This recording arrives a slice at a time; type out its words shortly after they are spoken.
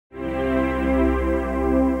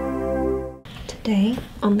Today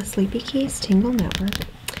on the Sleepy Keys Tingle Network,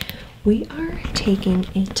 we are taking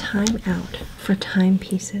a time out for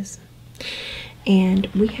timepieces. And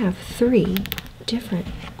we have 3 different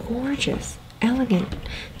gorgeous, elegant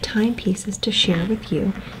timepieces to share with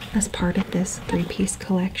you as part of this 3-piece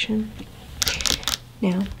collection.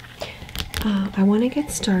 Now, I want to get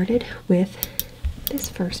started with this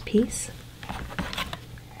first piece.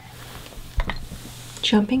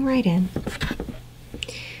 Jumping right in.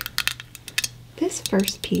 This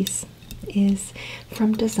first piece is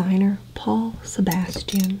from designer Paul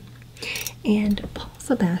Sebastian. And Paul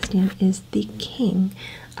Sebastian is the king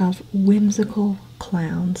of whimsical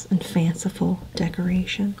clowns and fanciful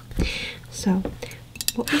decoration. So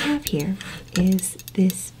what we have here is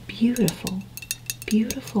this beautiful,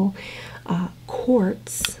 beautiful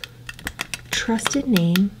quartz trusted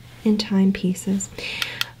name in timepieces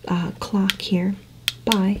clock here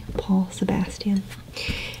by Paul Sebastian.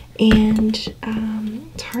 And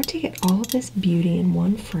it's hard to get all of this beauty in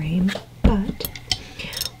one frame, but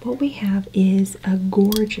what we have is a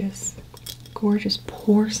gorgeous, gorgeous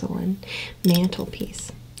porcelain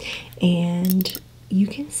mantelpiece. And you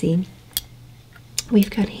can see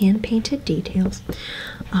we've got hand-painted details.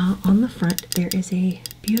 On the front, there is a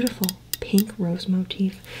beautiful pink rose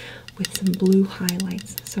motif with some blue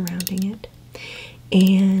highlights surrounding it.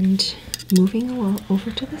 And moving along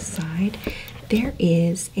over to the side, there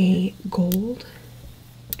is a gold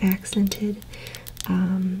accented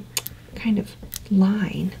kind of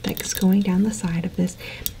line that's going down the side of this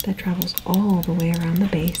that travels all the way around the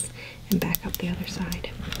base and back up the other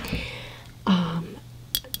side.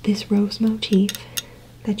 This rose motif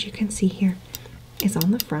that you can see here is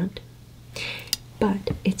on the front,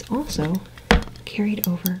 but it's also carried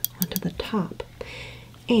over onto the top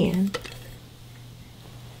and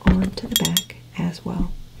onto the back as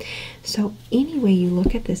well. So any way you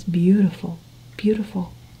look at this beautiful,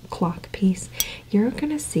 beautiful clock piece, you're going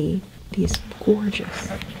to see these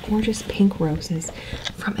gorgeous, gorgeous pink roses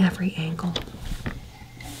from every angle.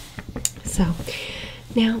 So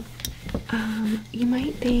now you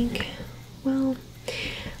might think, well,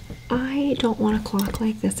 I don't want a clock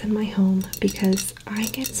like this in my home because I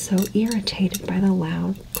get so irritated by the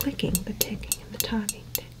loud clicking, the ticking and the talking.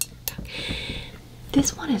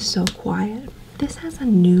 This one is so quiet. This has a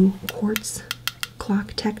new quartz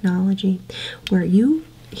clock technology where you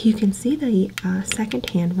can see the second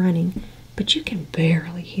hand running, but you can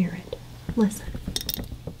barely hear it. Listen.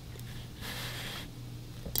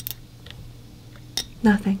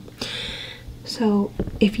 Nothing. So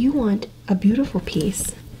if you want a beautiful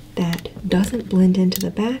piece that doesn't blend into the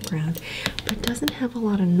background, but doesn't have a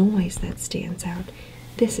lot of noise that stands out,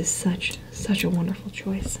 this is such a wonderful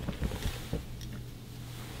choice.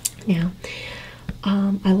 Now,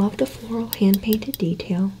 I love the floral hand-painted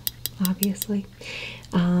detail, obviously.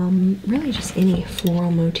 Really just any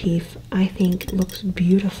floral motif I think looks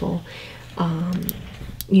beautiful,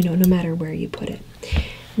 you know, no matter where you put it.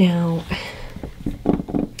 Now,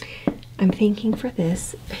 I'm thinking for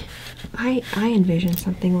this, I envision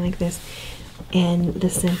something like this in the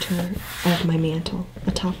center of my mantle,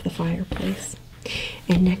 atop the fireplace.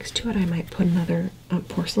 And next to it I might put another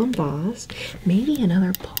porcelain vase, maybe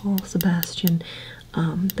another Paul Sebastian,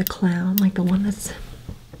 the clown, like the one that's,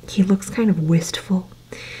 he looks kind of wistful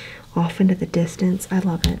off into the distance. I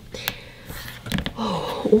love it.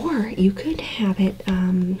 Oh, or you could have it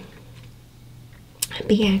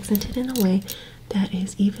be accented in a way that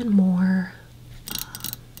is even more,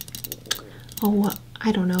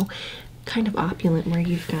 I don't know, kind of opulent, where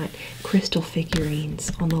you've got crystal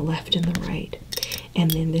figurines on the left and the right,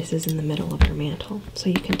 and then this is in the middle of your mantle, so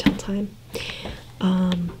you can tell time.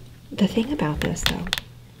 The thing about this, though,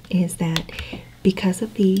 is that because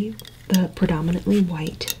of the predominantly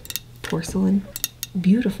white porcelain,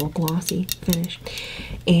 beautiful glossy finish,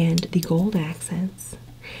 and the gold accents,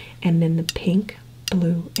 and then the pink,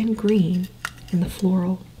 blue, and green, and the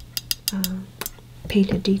floral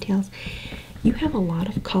painted details, you have a lot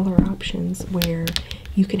of color options where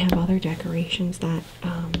you can have other decorations that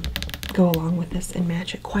go along with this and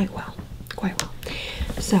match it quite well, quite well.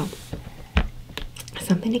 So,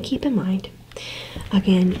 something to keep in mind.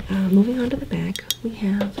 Again, moving on to the back, we've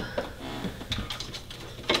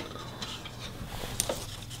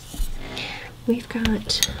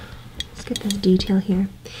got, let's get this detail here.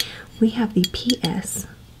 We have the PS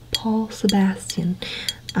Paul Sebastian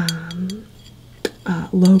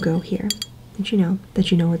logo here. That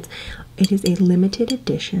you know it is a limited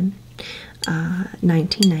edition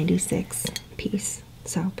 1996 piece.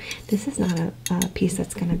 So this is not a piece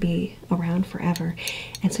that's going to be around forever.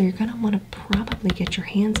 And so you're going to want to probably get your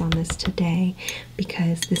hands on this today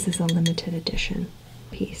because this is a limited edition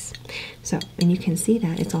piece. So, and you can see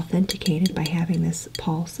that it's authenticated by having this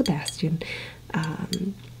Paul Sebastian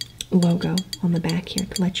logo on the back here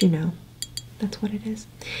to let you know that's what it is.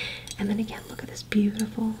 And then again, look at this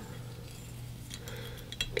beautiful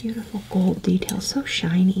gold detail, so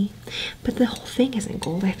shiny. But the whole thing isn't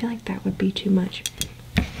gold. I feel like that would be too much.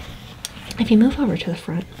 If you move over to the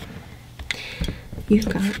front, you've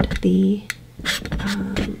got the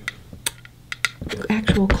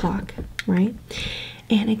actual clock, right?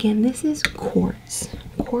 And again, this is quartz.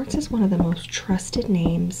 Quartz is one of the most trusted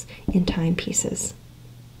names in timepieces.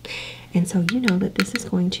 And so you know that this is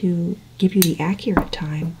going to give you the accurate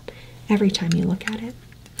time every time you look at it.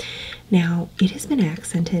 Now, it has been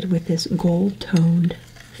accented with this gold-toned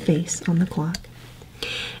face on the clock.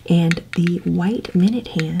 And the white minute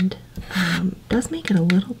hand does make it a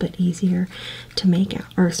little bit easier to make out,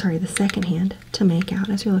 or sorry, the second hand to make out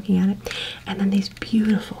as you're looking at it. And then these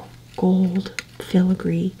beautiful gold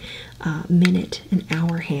filigree minute and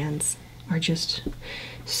hour hands are just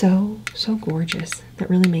so gorgeous that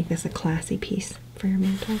really make this a classy piece for your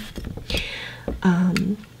mantle.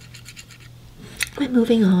 And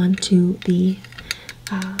moving on to the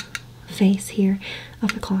face here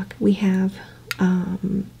of the clock, we have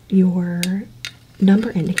your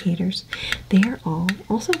number indicators. They are all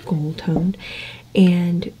also gold toned,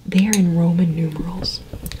 and they are in Roman numerals.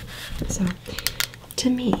 So to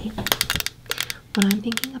me, when I'm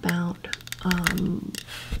thinking about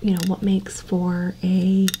you know, what makes for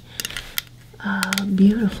a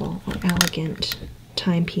beautiful or elegant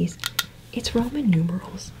timepiece, it's Roman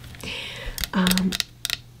numerals.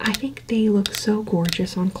 I think they look so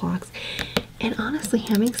gorgeous on clocks, and honestly,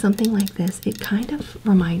 having something like this, it kind of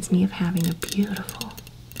reminds me of having a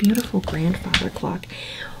beautiful grandfather clock,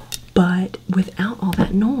 but without all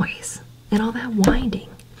that noise and all that winding.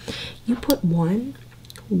 You put one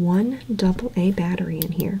AA battery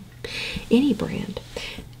in here, any brand,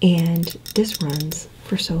 and this runs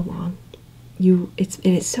for so long. It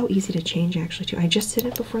is so easy to change actually too. I just did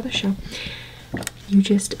it before the show. You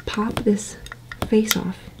just pop this face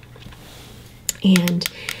off, and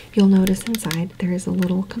you'll notice inside there is a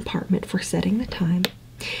little compartment for setting the time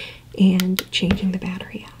and changing the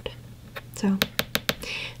battery out. So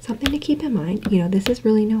something to keep in mind, you know, this is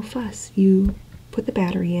really no fuss. You put the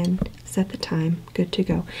battery in, set the time, good to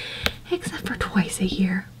go, except for twice a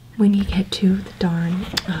year when you get to the darn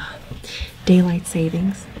daylight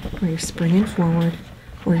savings where you're springing forward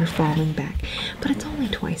or you're falling back. But it's only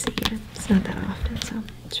twice a year. It's not that often, so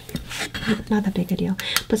it's not that big a deal,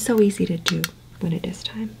 but so easy to do when it is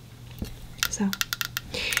time. So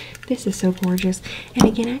this is so gorgeous. And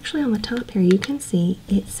again, actually on the top here you can see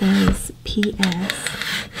it says PS,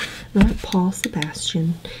 the Paul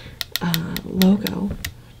Sebastian logo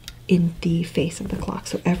in the face of the clock,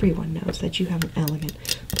 so everyone knows that you have an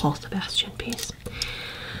elegant Paul Sebastian piece.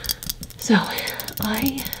 So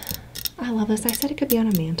I love this. I said it could be on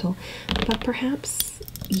a mantle, but perhaps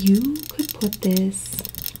you could put this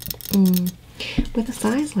with a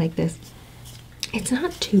size like this. It's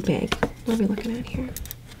not too big. What are we looking at here?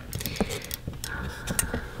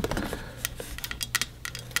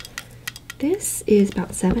 This is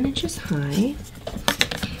about 7 inches high.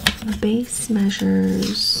 The base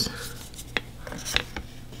measures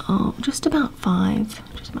just about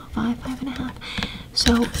 5.5.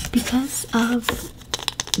 So because of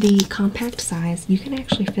the compact size, you can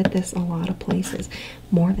actually fit this a lot of places,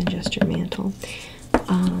 more than just your mantle.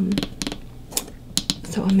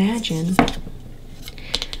 So imagine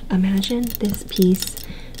this piece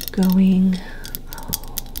going,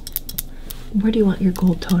 where do you want your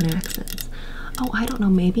gold tone accents? Oh, I don't know,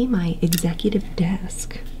 maybe my executive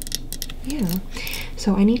desk. Yeah,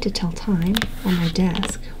 so I need to tell time on my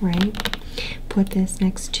desk, right? Put this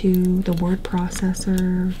next to the word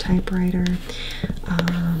processor, typewriter,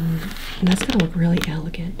 and that's gonna look really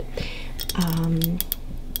elegant.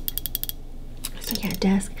 So yeah,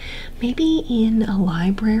 desk, maybe in a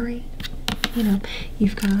library, you know,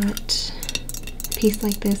 you've got a piece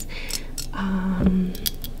like this,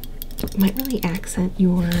 might really accent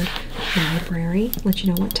your library, let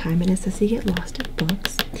you know what time it is as you get lost in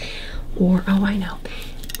books. Or, oh, I know,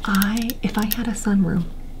 if I had a sunroom,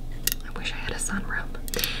 I wish I had a sunroom,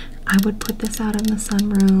 I would put this out in the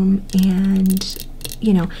sunroom, and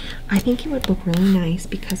you know, I think it would look really nice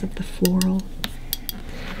because of the floral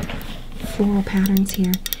patterns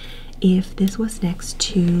here. If this was next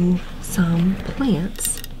to some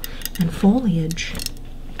plants and foliage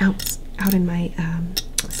out in my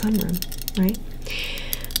sunroom, right?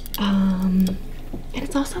 And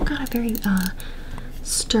it's also got a very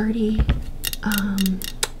sturdy,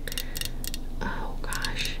 oh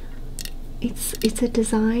gosh, it's a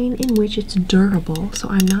design in which it's durable, so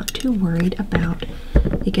I'm not too worried about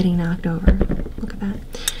it getting knocked over. Look at that.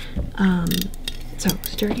 So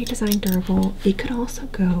sturdy, design, durable. It could also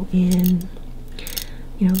go in,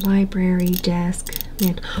 you know, library, desk,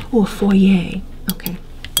 oh, a foyer. Okay,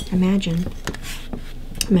 imagine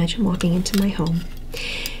walking into my home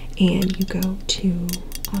and you go to,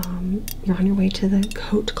 you're on your way to the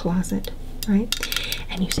coat closet, right?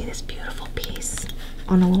 And you see this beautiful piece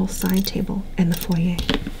on a little side table in the foyer.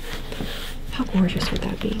 How gorgeous would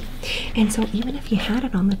that be? And so even if you had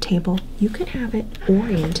it on the table, you could have it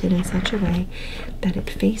oriented in such a way that it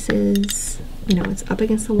faces, you know, it's up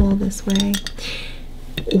against the wall this way,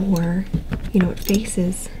 or, you know, it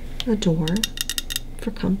faces a door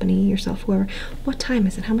for company, yourself, whoever. What time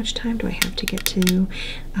is it? How much time do I have to get to,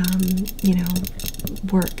 you know,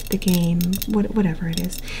 work, the game, whatever it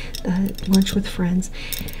is, lunch with friends.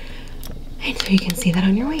 And so you can see that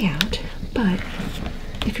on your way out. But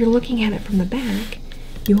if you're looking at it from the back,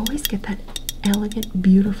 you always get that elegant,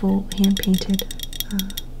 beautiful, hand-painted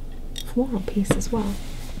floral piece as well.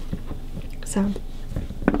 So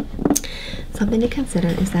something to consider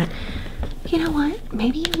is that, you know what,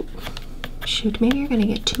 maybe you're going to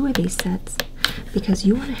get 2 of these sets because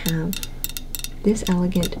you want to have this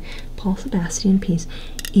elegant Paul Sebastian piece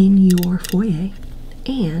in your foyer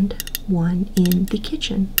and one in the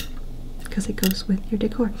kitchen because it goes with your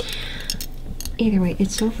decor. Either way,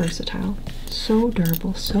 it's so versatile, so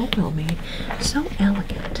durable, so well made, so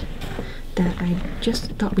elegant that I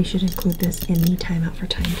just thought we should include this in the Time Out for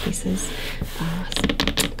Timepieces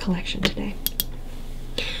collection today.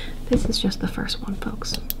 This is just the first one,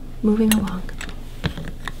 folks. Moving along.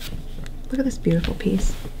 Look at this beautiful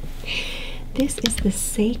piece. This is the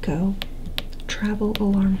Seiko travel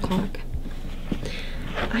alarm clock.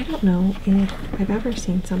 I don't know if I've ever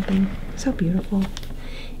seen something so beautiful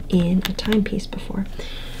in a timepiece before.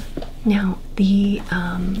 Now, the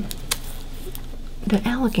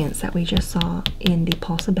elegance that we just saw in the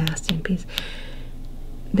Paul Sebastian piece,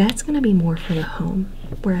 that's going to be more for the home,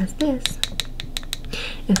 whereas this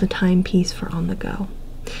is a timepiece for on the go.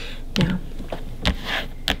 Now,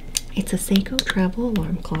 it's a Seiko travel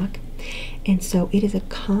alarm clock, and so it is a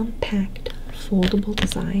compact foldable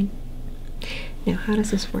design. Now, how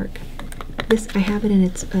does this work? I have it in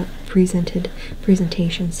its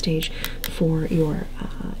presentation stage for your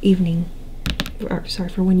evening, or sorry,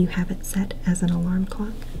 for when you have it set as an alarm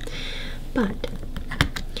clock. But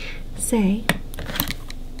say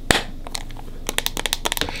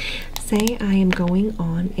I am going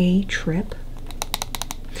on a trip.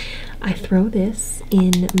 I throw this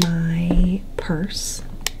in my purse,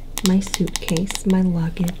 my suitcase, my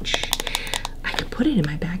luggage. I could put it in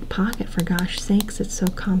my back pocket, for gosh sakes, it's so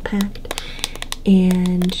compact.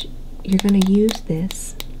 And you're going to use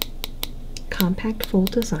this compact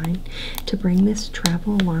fold design to bring this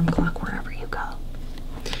travel alarm clock wherever you go.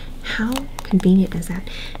 How convenient is that?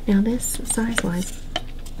 Now this size-wise,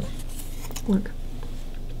 look,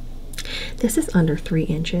 this is under 3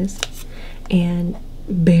 inches and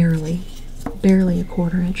barely a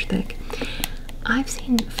 1/4 inch thick. I've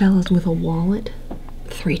seen fellas with a wallet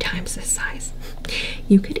 3 times this size.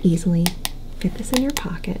 You could easily fit this in your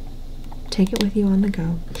pocket, take it with you on the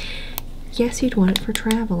go. Yes, you'd want it for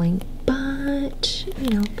traveling, but you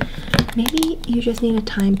know, maybe you just need a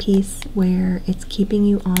timepiece where it's keeping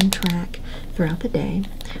you on track throughout the day,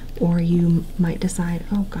 or you might decide,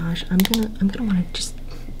 oh gosh, I'm gonna want to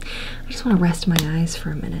I just want to rest my eyes for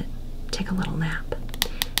a minute, take a little nap.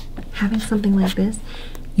 Having something like this,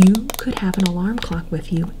 you could have an alarm clock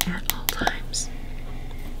with you at all times.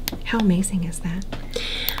 How amazing is that?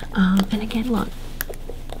 And again, look,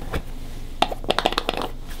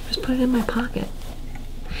 just put it in my pocket.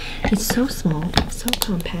 It's so small, so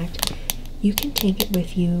compact. You can take it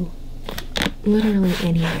with you literally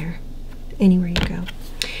anywhere you go.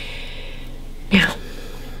 Now,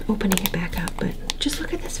 opening it back up, but just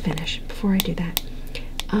look at this finish before I do that.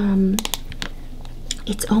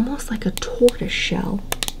 It's almost like a tortoise shell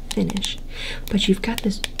finish, but you've got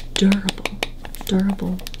this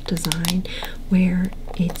durable design where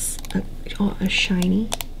it's a shiny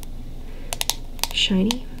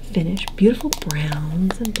finish, beautiful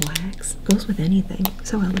browns and blacks, goes with anything,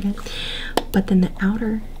 so elegant. But then the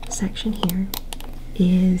outer section here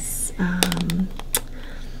is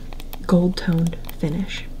gold toned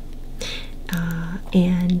finish,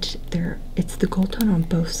 and it's the gold tone on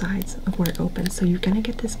both sides of where it opens, so you're gonna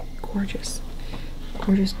get this gorgeous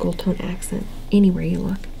gold tone accent anywhere you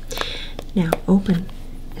look. Now, open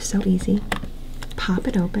is so easy. Pop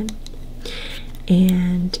it open,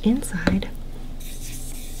 and inside,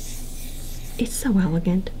 it's so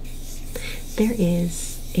elegant. There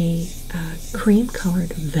is a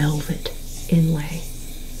cream-colored velvet inlay.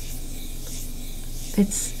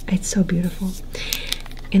 It's so beautiful.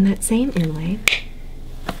 In that same inlay,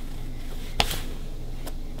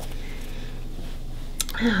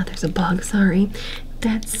 there's a bug, sorry.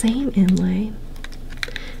 That same inlay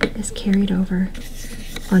is carried over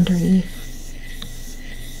underneath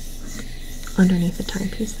the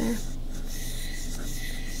timepiece there.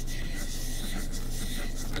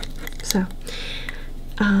 So,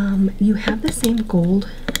 you have the same gold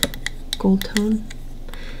tone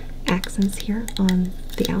accents here on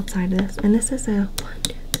the outside of this, and this is a 1,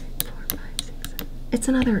 2, 3, 4, 5, 6, 7. It's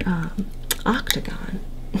another octagon,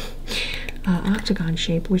 octagon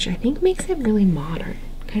shape, which I think makes it really modern,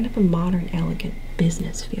 kind of a modern, elegant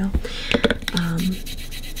business feel.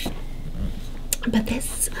 But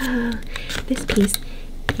this piece,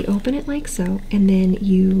 you open it like so, and then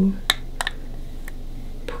you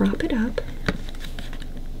prop it up,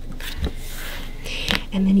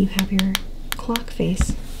 and then you have your clock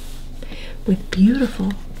face with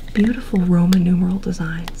beautiful, beautiful Roman numeral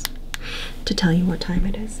designs to tell you what time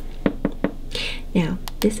it is. Now,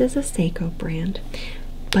 this is a Seiko brand,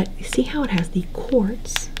 but you see how it has the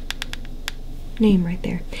quartz name right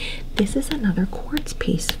there? This is another quartz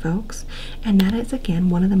piece, folks, and that is, again,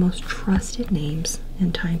 one of the most trusted names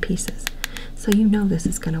in timepieces. So you know this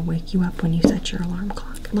is going to wake you up when you set your alarm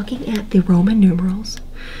clock. Looking at the Roman numerals,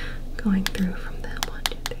 going through from the 1,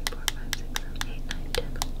 2, 3, 4, 5, 6, 7, 8, 9, 10,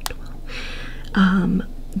 11, 12.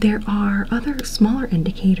 There are other smaller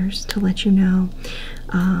indicators to let you know,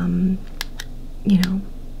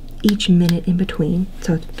 each minute in between.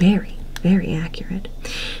 So it's very, very accurate.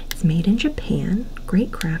 It's made in Japan,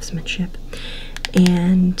 great craftsmanship,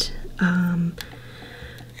 and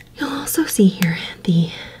you'll also see here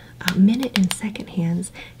the minute and second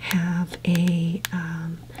hands have a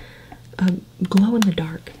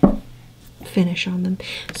glow-in-the-dark finish on them.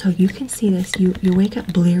 So you can see this. You wake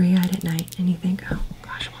up bleary-eyed at night and you think, oh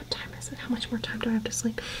gosh, what time is it? How much more time do I have to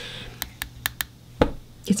sleep?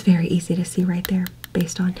 It's very easy to see right there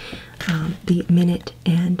based on the minute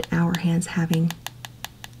and hour hands having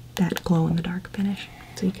that glow-in-the-dark finish.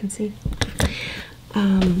 So you can see.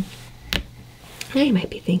 Now you might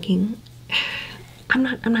be thinking, I'm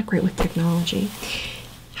not great with technology.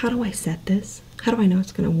 How do I set this? How do I know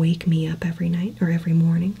it's going to wake me up every night or every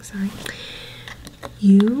morning? Sorry.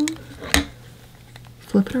 You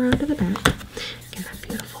flip it around to the back. Get that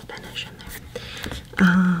beautiful finish in there.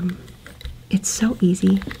 It's so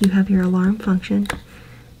easy. You have your alarm function.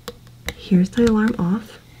 Here's the alarm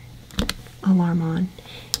off, alarm on.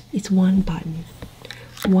 It's one button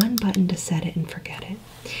to set it and forget it.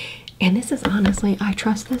 And this is honestly, I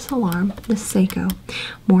trust this alarm, this Seiko,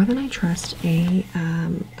 more than I trust a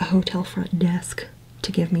hotel front desk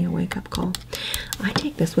to give me a wake-up call. I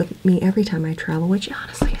take this with me every time I travel, which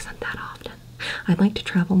honestly isn't that often. I'd like to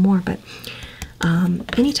travel more, but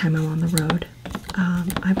anytime I'm on the road,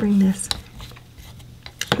 I bring this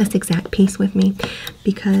exact piece with me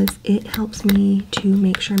because it helps me to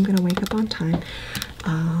make sure I'm going to wake up on time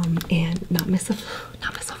and not miss a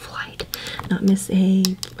flight, not miss a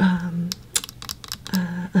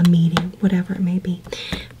meeting, whatever it may be,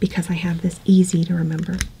 because I have this easy to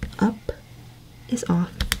remember. Up is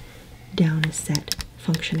off, down is set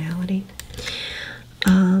functionality.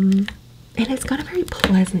 And it's got a very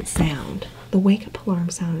pleasant sound. The wake-up alarm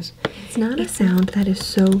sound it's not a sound that is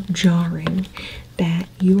so jarring that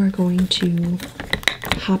you are going to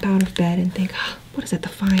hop out of bed and think, oh, what is it, the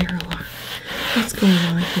fire alarm? What's going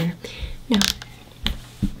on here? No.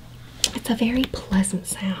 It's a very pleasant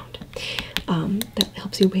sound that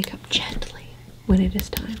helps you wake up gently when it is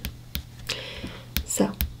time.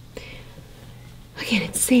 So, again,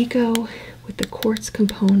 it's Seiko with the quartz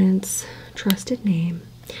components, trusted name,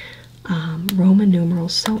 Roman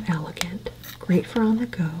numerals, so elegant, great for on the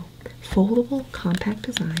go, foldable, compact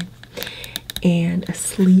design, and a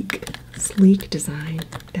sleek design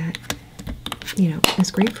that,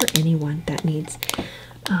 is great for anyone that needs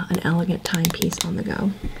an elegant timepiece on the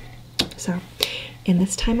go. So, in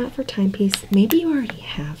this time out for timepiece, maybe you already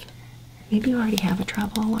have a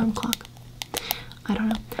travel alarm clock. I don't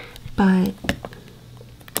know, but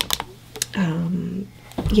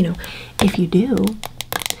if you do,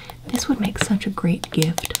 this would make such a great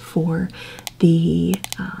gift for the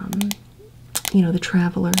the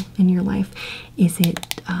traveler in your life. Is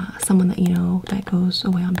it someone that that goes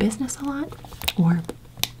away on business a lot, or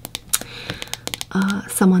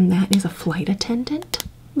someone that is a flight attendant,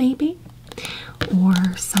 maybe?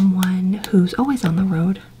 or someone who's always on the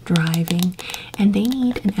road driving and they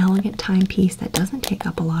need an elegant timepiece that doesn't take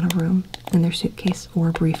up a lot of room in their suitcase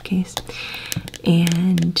or briefcase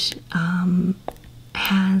and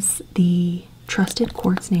has the trusted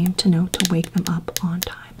quartz name to know to wake them up on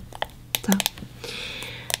time. So,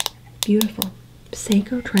 beautiful.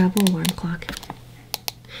 Seiko travel alarm clock.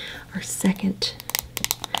 Our second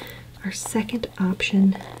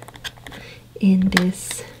option in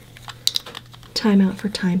this timeout for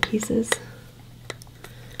timepieces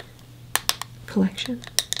collection.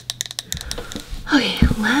 Okay,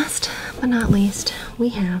 last but not least, we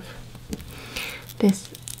have this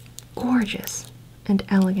gorgeous and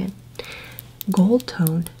elegant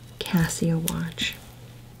gold-toned Casio watch.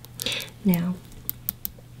 Now,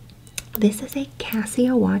 this is a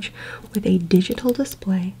Casio watch with a digital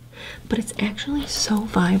display, but it's actually so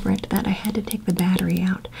vibrant that I had to take the battery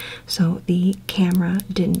out so the camera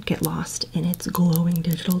didn't get lost in its glowing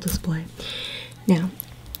digital display. Now,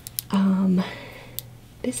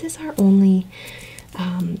 this is our only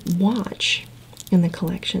watch in the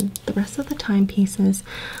collection. The rest of the timepieces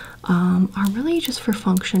are really just for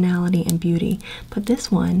functionality and beauty, but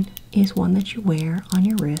this one is one that you wear on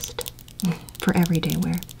your wrist for everyday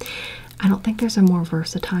wear. I don't think there's a more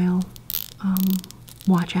versatile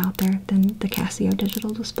watch out there than the Casio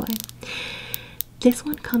digital display. This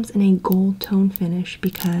one comes in a gold tone finish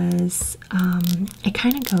because it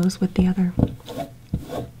kind of goes with the other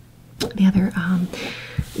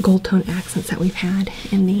gold tone accents that we've had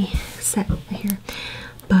in the set here,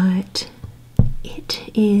 but it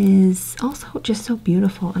is also just so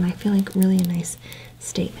beautiful and I feel like really a nice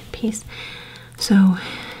statement piece. So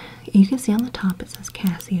you can see on the top it says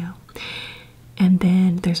Casio, and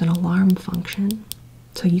then there's an alarm function,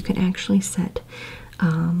 so you can actually set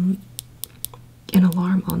an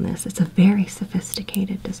alarm on this. It's a very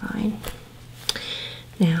sophisticated design.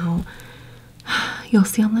 Now, you'll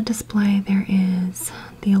see on the display there is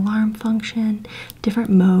the alarm function, different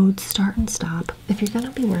modes, start and stop. If you're going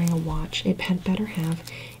to be wearing a watch, it had better have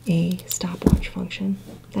a stopwatch function,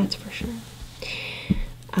 that's for sure.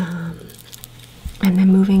 And then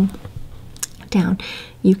moving down,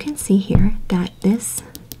 you can see here that this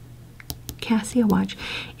Casio watch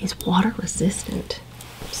is water resistant.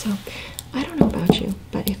 So I don't know about you,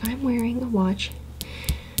 but if I'm wearing a watch,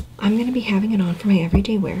 I'm going to be having it on for my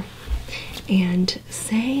everyday wear. And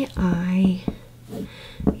say I'm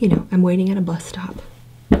waiting at a bus stop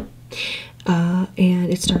and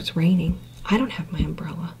it starts raining. I don't have my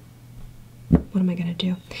umbrella. What am I going to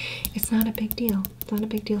do? It's not a big deal. It's not a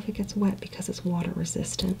big deal if it gets wet because it's water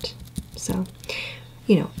resistant. So,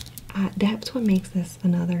 that's what makes this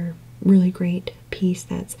another really great piece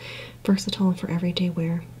that's versatile and for everyday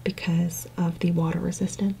wear because of the water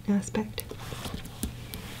resistant aspect.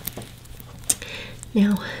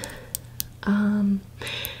 Now,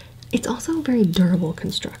 it's also a very durable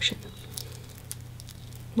construction.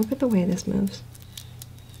 Look at the way this moves.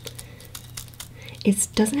 It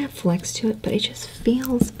doesn't have flex to it, but it just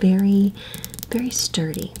feels very, very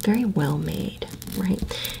sturdy, very well made, right?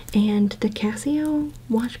 And the Casio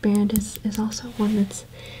watch brand is also one that's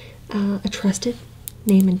a trusted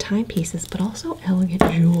name in timepieces, but also elegant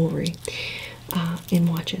jewelry in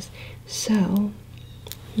watches. So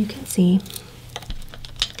you can see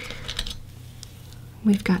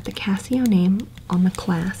we've got the Casio name on the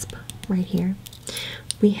clasp right here.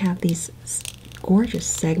 We have these gorgeous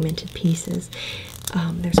segmented pieces.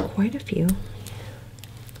 There's quite a few.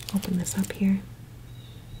 Open this up here.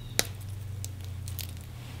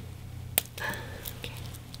 Okay.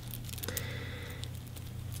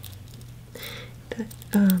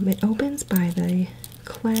 It opens by the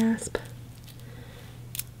clasp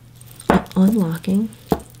unlocking,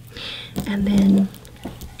 and then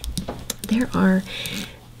there are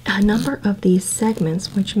a number of these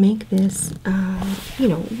segments which make this,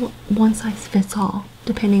 one size fits all,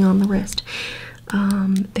 depending on the wrist.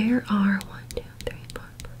 There are 1, 2, 3, 4,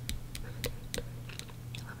 5,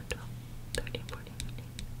 11, 12, 13, 14,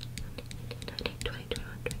 15, 19, 20,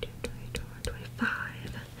 21, 22, 23, 24, 25,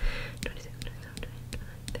 26, 27, 28,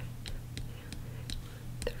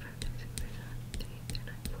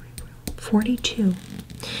 29, 30, 42.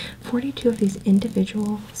 42 of these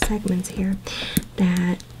individual segments here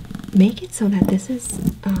that make it so that this is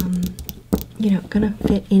gonna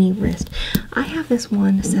fit any wrist. I have this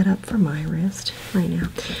one set up for my wrist right now,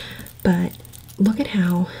 but look at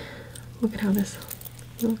how this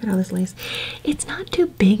lace. It's not too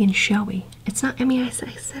big and showy. It's not, I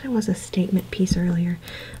said it was a statement piece earlier,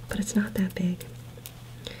 but it's not that big.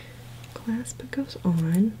 Clasp goes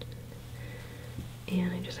on,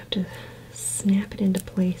 and I just have to snap it into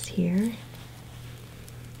place here.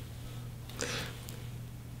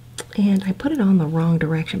 and I put it on the wrong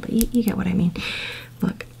direction, but you get what I mean.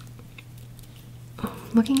 Look,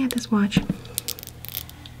 looking at this watch,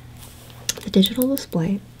 the digital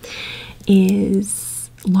display is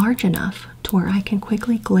large enough to where I can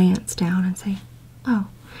quickly glance down and say, oh,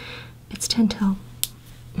 it's 10 till.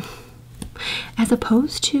 As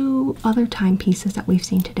opposed to other timepieces that we've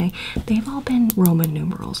seen today, they've all been Roman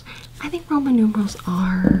numerals. I think Roman numerals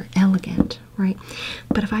are elegant, right?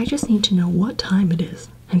 But if I just need to know what time it is,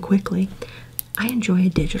 and quickly, I enjoy a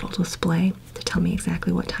digital display to tell me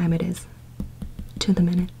exactly what time it is, to the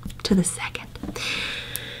minute, to the second.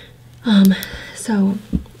 So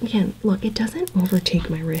again, look, it doesn't overtake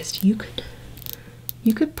my wrist. You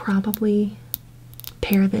could probably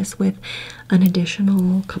pair this with an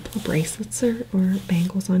additional couple of bracelets or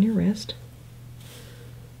bangles on your wrist,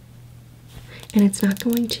 and it's not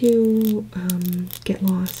going to get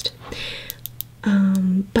lost.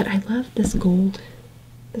 But I love this gold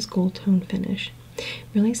tone finish.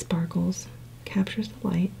 Really sparkles, captures the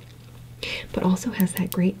light, but also has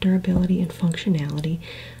that great durability and functionality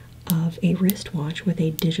of a wristwatch with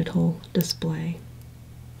a digital display,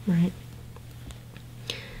 right?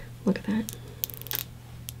 Look at that.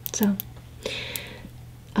 So,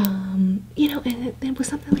 you know, and with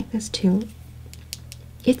something like this too,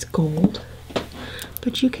 it's gold,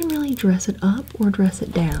 but you can really dress it up or dress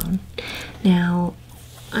it down. Now,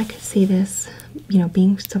 I could see this, you know,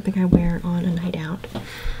 being something I wear on a night out,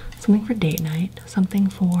 something for date night, something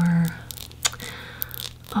for,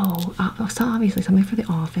 so obviously something for the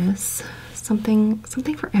office, something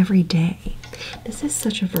for every day. This is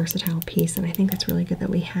such a versatile piece, and I think it's really good that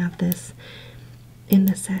we have this in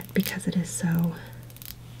the set because it is so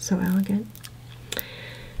elegant.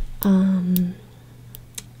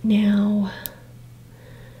 Now,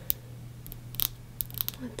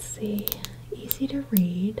 let's see, easy to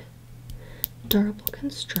read, durable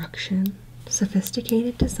construction,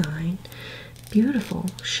 sophisticated design, beautiful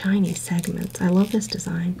shiny segments. I love this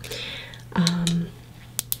design.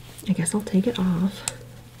 I guess I'll take it off.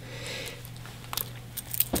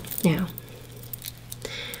 Now,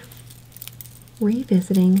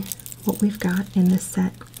 revisiting what we've got in this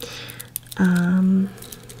set,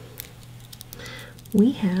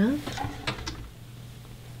 we have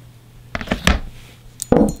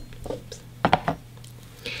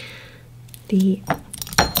the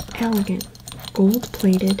elegant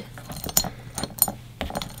gold-plated,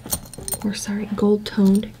 or sorry,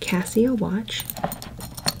 gold-toned Casio watch.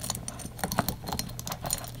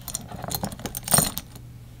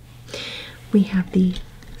 We have the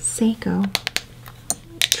Seiko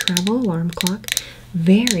travel alarm clock.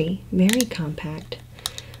 Very, very compact,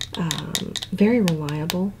 very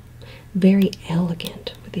reliable, very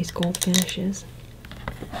elegant with these gold finishes.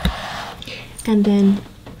 And then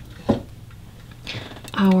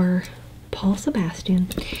our Paul Sebastian,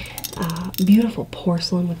 beautiful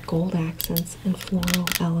porcelain with gold accents and floral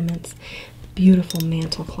elements, beautiful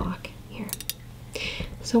mantle clock here.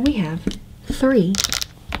 So we have 3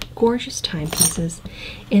 gorgeous timepieces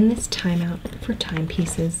in this Time Out for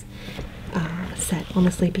Timepieces set on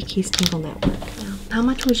the Sleepy Keys Tingle Network. Now, how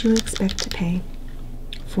much would you expect to pay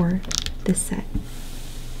for this set?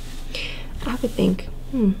 I would think,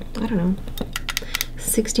 I don't know,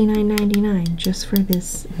 $69.99 just for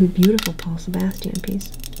this beautiful Paul Sebastian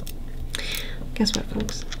piece. Guess what,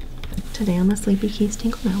 folks? Today on the Sleepy Keys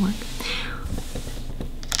Tingle Network,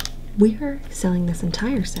 we are selling this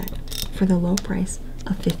entire set for the low price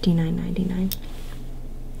of $59.99.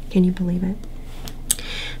 Can you believe it?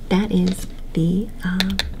 That is the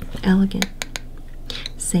elegant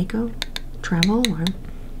Seiko travel alarm,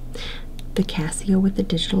 the Casio with the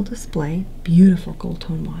digital display, beautiful gold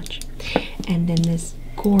tone watch, and then this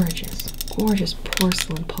gorgeous, gorgeous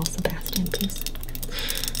porcelain Paul Sebastian piece.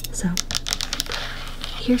 So,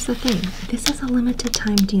 here's the thing. This is a limited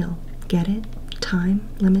time deal. Get it? Time,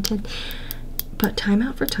 limited. But Time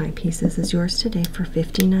Out for Timepieces is yours today for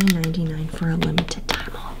 $59.99 for a limited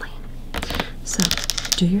time only. So,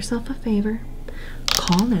 do yourself a favor,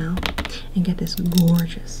 call now, and get this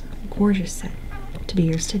gorgeous, gorgeous set to be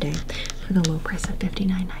yours today for the low price of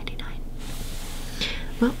 $59.99.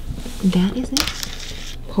 Well, that is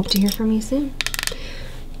it. Hope to hear from you soon.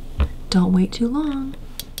 Don't wait too long.